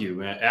unstuck you?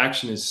 Man,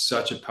 action is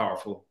such a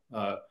powerful,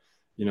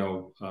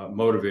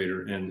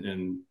 motivator.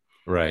 And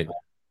Right.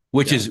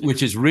 Which yeah,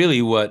 is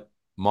really what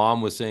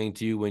mom was saying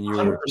to you when you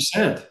were,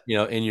 100%.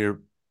 in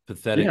your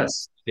pathetic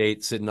Yes.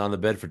 state, sitting on the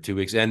bed for 2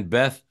 weeks. And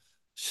Beth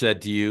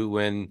said to you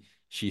when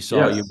she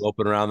saw you Yes.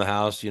 moping around the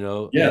house,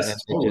 and Yes. it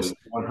Totally. just,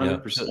 you know,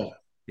 so, 100%.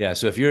 yeah.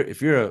 So if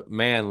you're a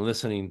man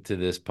listening to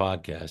this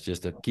podcast,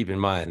 just to keep in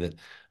mind that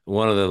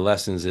one of the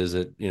lessons is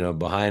that,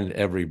 behind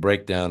every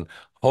breakdown,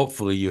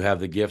 hopefully you have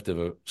the gift of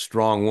a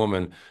strong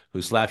woman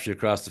who slaps you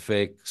across the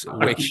face,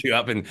 wakes you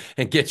up, and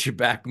gets you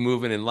back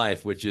moving in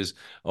life, which is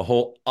a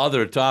whole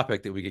other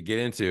topic that we could get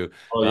into.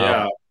 Oh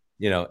Um,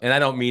 yeah. and I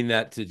don't mean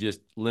that to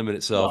just limit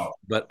itself, Wow.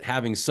 but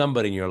having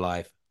somebody in your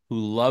life who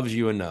loves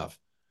you enough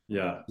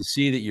Yeah. to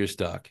see that you're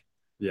stuck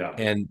Yeah.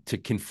 and to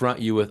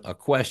confront you with a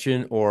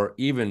question or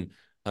even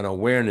an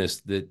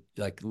awareness that,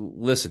 like,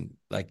 listen,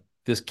 like,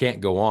 this can't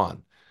go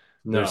on.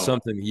 There's No.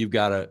 something you've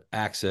got to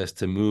access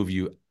to move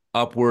you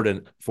upward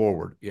and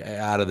forward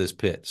out of this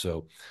pit.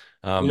 So,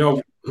 um,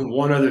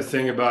 One other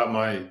thing about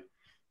my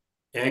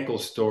ankle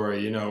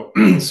story,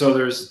 so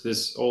there's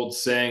this old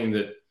saying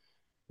that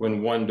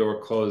when one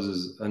door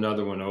closes,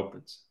 another one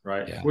opens,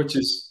 right? yeah, Which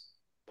is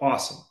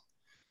awesome,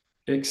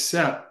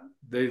 except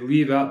they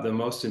leave out the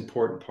most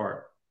important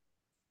part.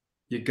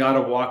 You got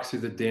to walk through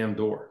the damn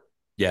door.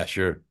 yeah,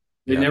 sure.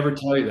 They Yeah. never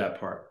tell you that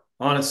part.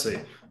 Honestly,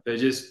 they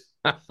just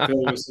fill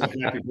you with some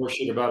happy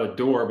bullshit about a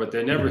door, but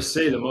they never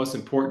say the most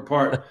important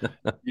part.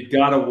 You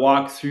got to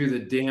walk through the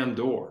damn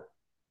door,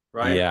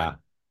 right? Yeah.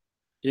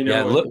 You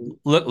Yeah. know,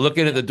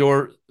 Looking at the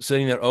door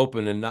sitting there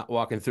open and not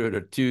walking through it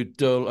are two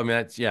total. I mean,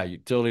 that's, yeah, you're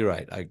totally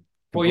right. I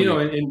well,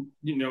 completely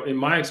agree. in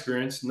my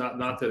experience, not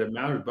that it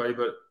matters, buddy,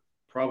 but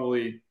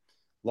probably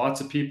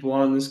lots of people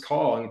on this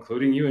call,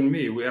 including you and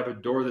me, we have a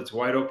door that's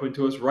wide open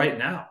to us right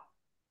now.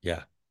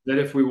 Yeah. That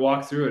if we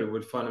walk through it, it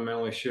would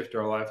fundamentally shift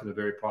our life in a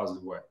very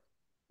positive way.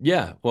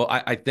 Yeah. Well,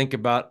 I think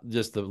about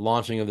just the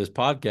launching of this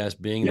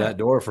podcast being Yeah, that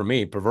door for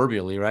me,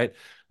 proverbially, right?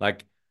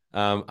 Like,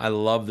 I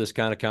love this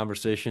kind of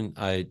conversation.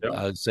 I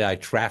Yep. would say I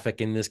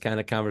traffic in this kind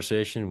of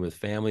conversation with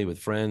family, with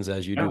friends,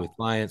 as you do Yep. with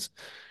clients.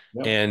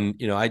 Yep.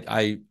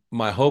 And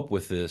my hope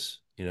with this,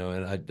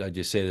 and I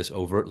just say this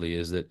overtly,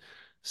 is that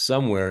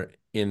somewhere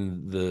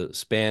in the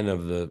span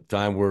of the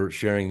time we're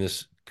sharing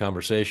this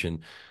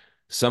conversation,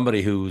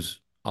 somebody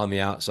who's on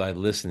the outside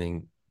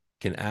listening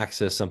can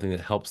access something that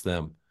helps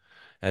them.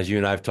 As you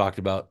and I have talked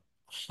about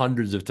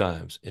hundreds of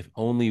times, if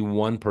only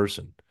one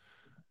person,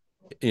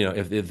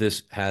 if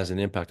this has an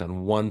impact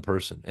on one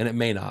person, and it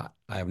may not,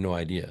 I have no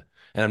idea,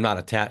 and I'm not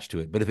attached to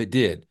it, but if it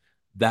did,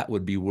 that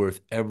would be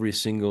worth every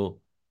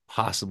single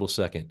possible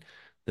second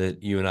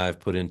that you and I have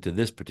put into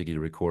this particular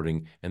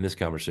recording and this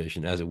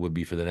conversation, as it would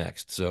be for the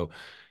next. So,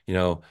 you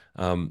know,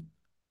 um,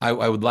 I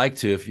would like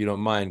to, if you don't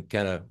mind,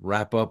 kind of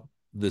wrap up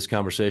this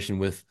conversation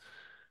with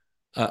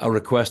a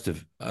request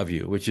of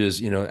you, which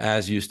is,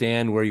 as you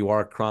stand where you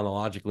are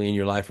chronologically in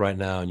your life right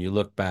now and you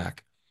look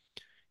back,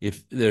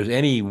 if there's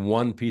any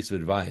one piece of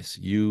advice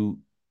you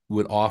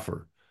would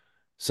offer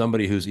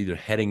somebody who's either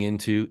heading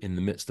into, in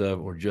the midst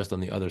of, or just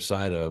on the other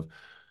side of,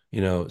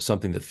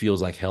 something that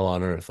feels like hell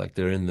on earth, like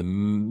they're in the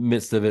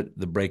midst of it,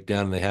 the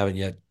breakdown, and they haven't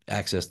yet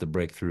accessed the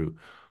breakthrough,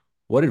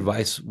 what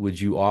advice would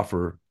you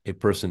offer a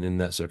person in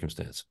that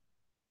circumstance?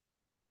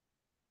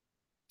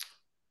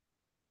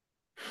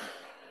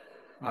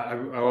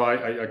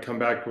 I come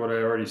back to what I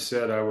already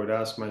said. I would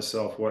ask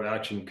myself, what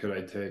action could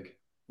I take?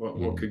 What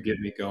Mhm. could get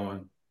me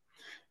going?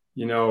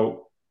 You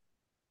know,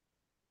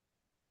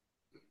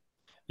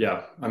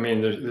 yeah. I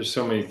mean, there's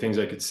so many things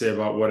I could say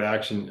about what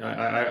action.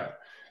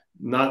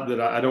 Not that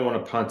I don't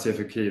want to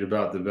pontificate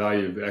about the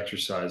value of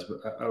exercise,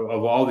 but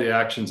of all the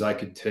actions I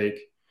could take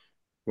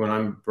when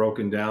I'm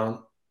broken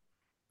down,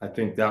 I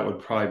think that would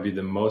probably be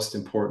the most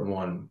important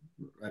one.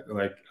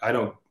 Like I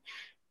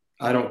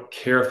don't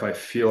care if I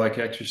feel like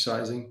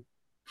exercising.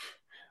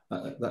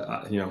 It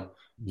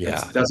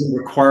Yeah, doesn't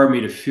require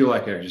me to feel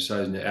like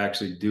exercising to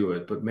actually do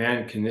it. But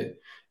man, can it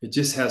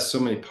just has so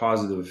many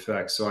positive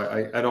effects. So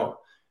I don't,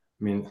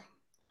 I mean,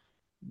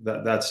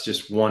 that's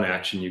just one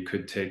action you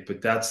could take,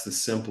 but that's the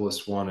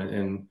simplest one.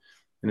 And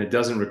it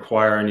doesn't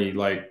require any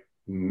like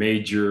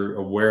major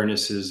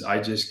awarenesses.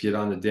 I just get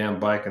on the damn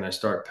bike and I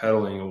start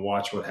pedaling and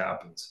watch what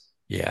happens.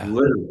 yeah.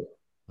 Literally.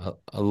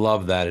 I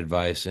love that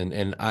advice,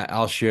 and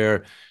I'll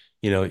share.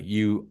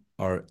 You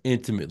are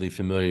intimately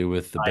familiar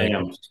with the I am.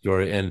 bankruptcy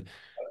story, and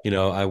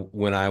I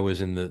when I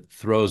was in the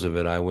throes of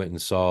it, I went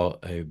and saw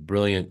a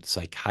brilliant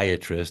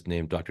psychiatrist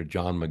named Dr.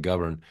 John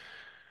McGovern,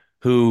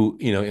 who,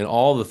 in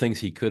all the things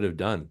he could have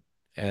done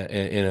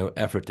in an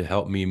effort to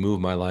help me move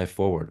my life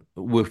forward,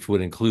 which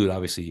would include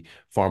obviously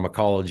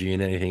pharmacology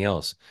and anything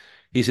else.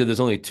 He said, there's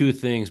only two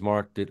things,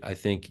 Mark, that I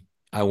think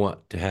I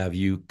want to have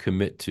you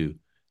commit to,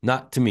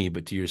 not to me,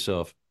 but to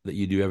yourself, that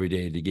you do every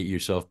day to get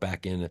yourself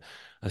back in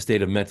a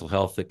state of mental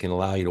health that can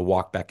allow you to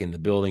walk back in the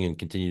building and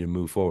continue to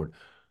move forward.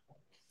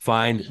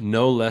 Find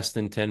no less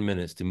than 10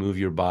 minutes to move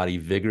your body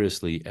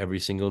vigorously every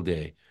single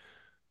day,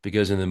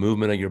 because in the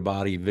movement of your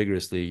body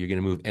vigorously, you're going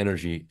to move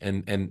energy,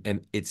 and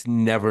it's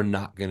never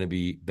not going to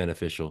be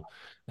beneficial.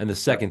 And the Yep.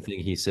 second thing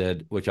he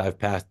said, which I've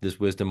passed this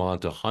wisdom on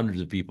to hundreds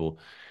of people,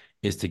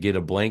 is to get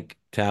a blank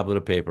tablet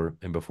of paper,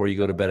 and before you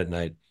go to bed at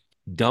night,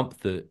 dump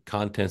the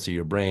contents of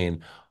your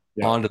brain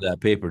Yep. onto that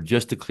paper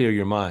just to clear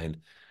your mind.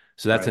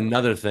 So that's Right.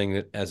 another thing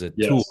that, as a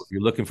tool, if Yes.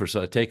 you're looking for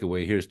a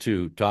takeaway, here's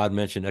two. Todd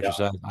mentioned Yeah.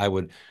 exercise. I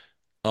would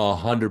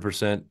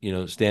 100%,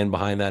 stand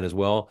behind that as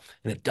well.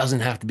 And it doesn't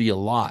have to be a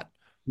lot.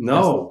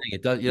 That's the No. thing.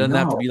 It doesn't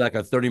have to No. be like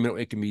a 30-minute.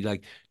 It can be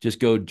like, just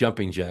go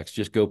jumping jacks,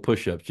 just go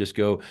push-ups, just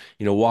go,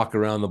 walk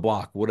around the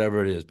block,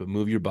 whatever it is, but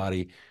move your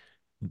body.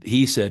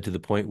 He said, to the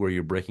point where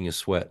you're breaking a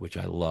sweat, which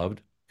I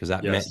loved, because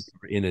that meant you Yes.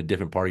 were in a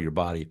different part of your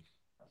body.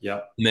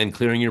 Yep. And then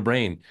clearing your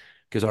brain,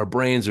 because our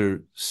brains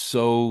are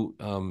so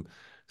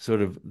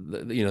sort of,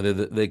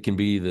 they can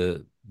be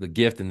the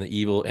gift and the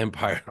evil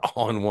empire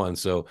all in one.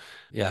 So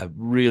yeah, I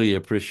really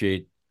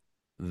appreciate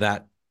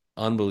that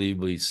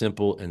unbelievably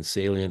simple and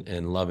salient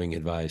and loving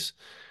advice.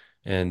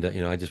 And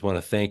I just want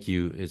to thank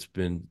you. It's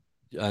been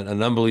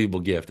an unbelievable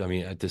gift. I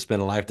mean, to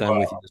spend a lifetime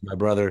with you Wow. as my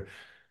brother,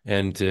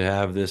 and to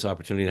have this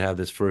opportunity to have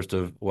this first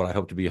of what I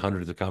hope to be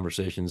hundreds of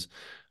conversations.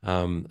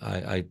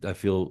 I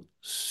feel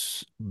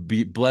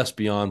blessed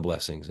beyond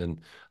blessings,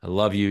 and I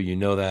love you. You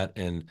know that,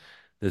 and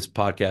this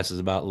podcast is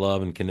about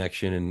love and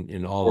connection,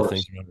 and Of all the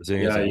things course. around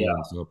resilience Yeah. and Yeah.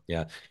 healing. So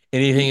yeah,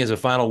 anything as a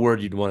final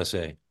word you'd want to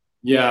say?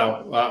 Yeah.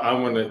 I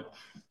want to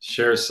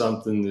share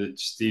something that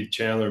Steve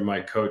Chandler, my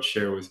coach,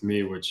 shared with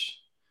me, which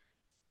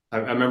I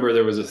remember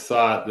there was a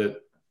thought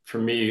that for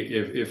me,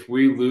 if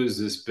we lose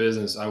this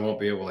business, I won't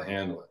be able to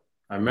handle it.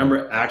 I Mm.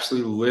 remember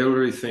actually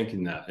literally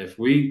thinking that if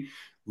we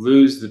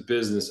lose the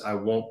business, I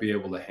won't be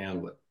able to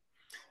handle it.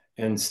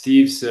 And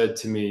Steve said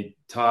to me,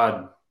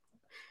 Todd,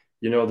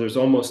 there's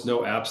almost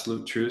no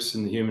absolute truths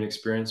in the human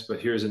experience, but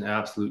here's an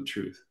absolute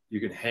truth. You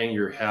can hang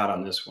your hat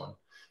on this one.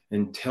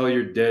 Until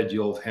you're dead,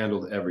 you'll have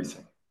handled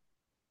everything.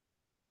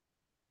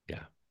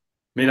 Yeah.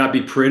 May not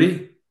be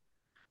pretty,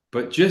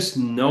 but just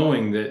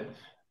knowing that,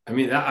 I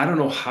mean, I don't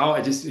know how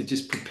it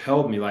just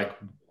propelled me like,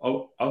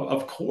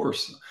 of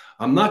course,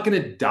 I'm not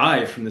going to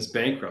die from this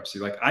bankruptcy.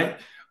 Like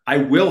I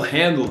will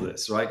handle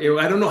this. Like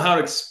I don't know how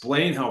to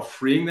explain how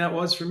freeing that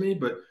was for me,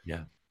 but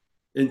Yeah.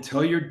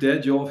 until you're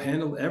dead, you'll have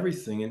handled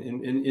everything.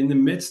 And in the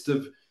midst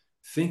of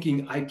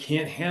thinking I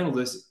can't handle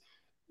this,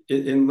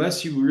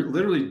 unless you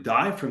literally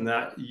die from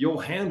that, you'll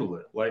handle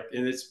it. Like,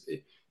 and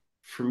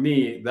for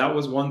me, that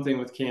was one thing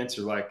with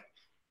cancer. Like,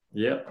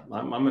 yep,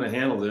 I'm going to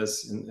handle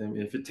this. And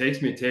if it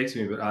takes me, it takes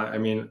me. But I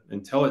mean,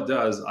 until it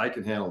does, I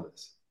can handle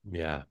this.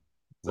 Yeah.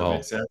 Does that make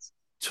Well, sense?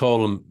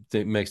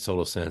 it makes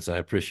total sense. I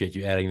appreciate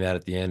you adding that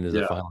at the end as a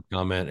Yeah. final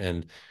comment.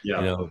 And,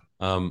 Yeah.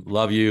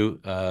 love you.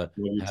 Love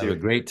you Have a too.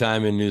 great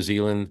time in New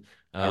Zealand,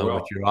 I which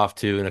will. you're off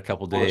to in a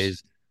couple Of course.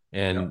 days.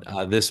 Yeah.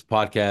 And this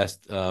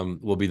podcast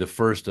will be the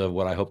first of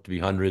what I hope to be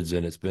hundreds.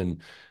 And it's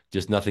been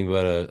just nothing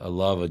but a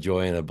love, a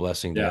joy, and a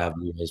blessing to Yeah. have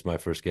you as my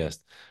first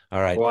guest.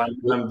 All right. Well,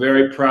 I'm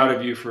very proud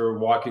of you for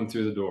walking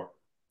through the door.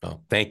 Oh,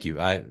 thank you.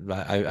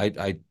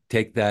 I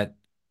take that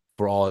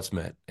for all it's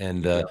meant.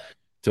 And Yeah.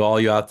 to all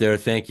you out there,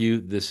 thank you.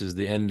 This is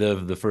the end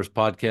of the first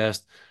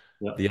podcast,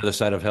 Yeah. The Other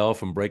Side of Hell,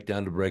 from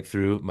Breakdown to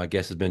Breakthrough. My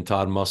guest has been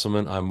Todd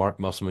Musselman. I'm Mark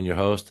Musselman, your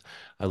host.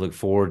 I look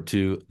forward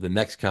to the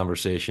next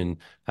conversation.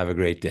 Have a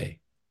great day.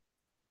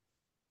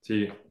 See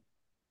you.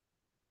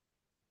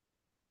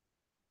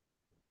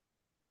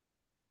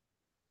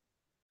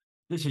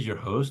 This is your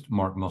host,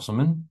 Mark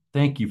Musselman.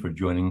 Thank you for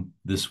joining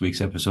this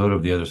week's episode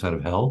of The Other Side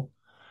of Hell.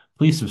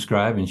 Please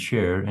subscribe and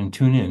share and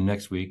tune in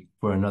next week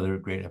for another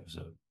great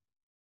episode.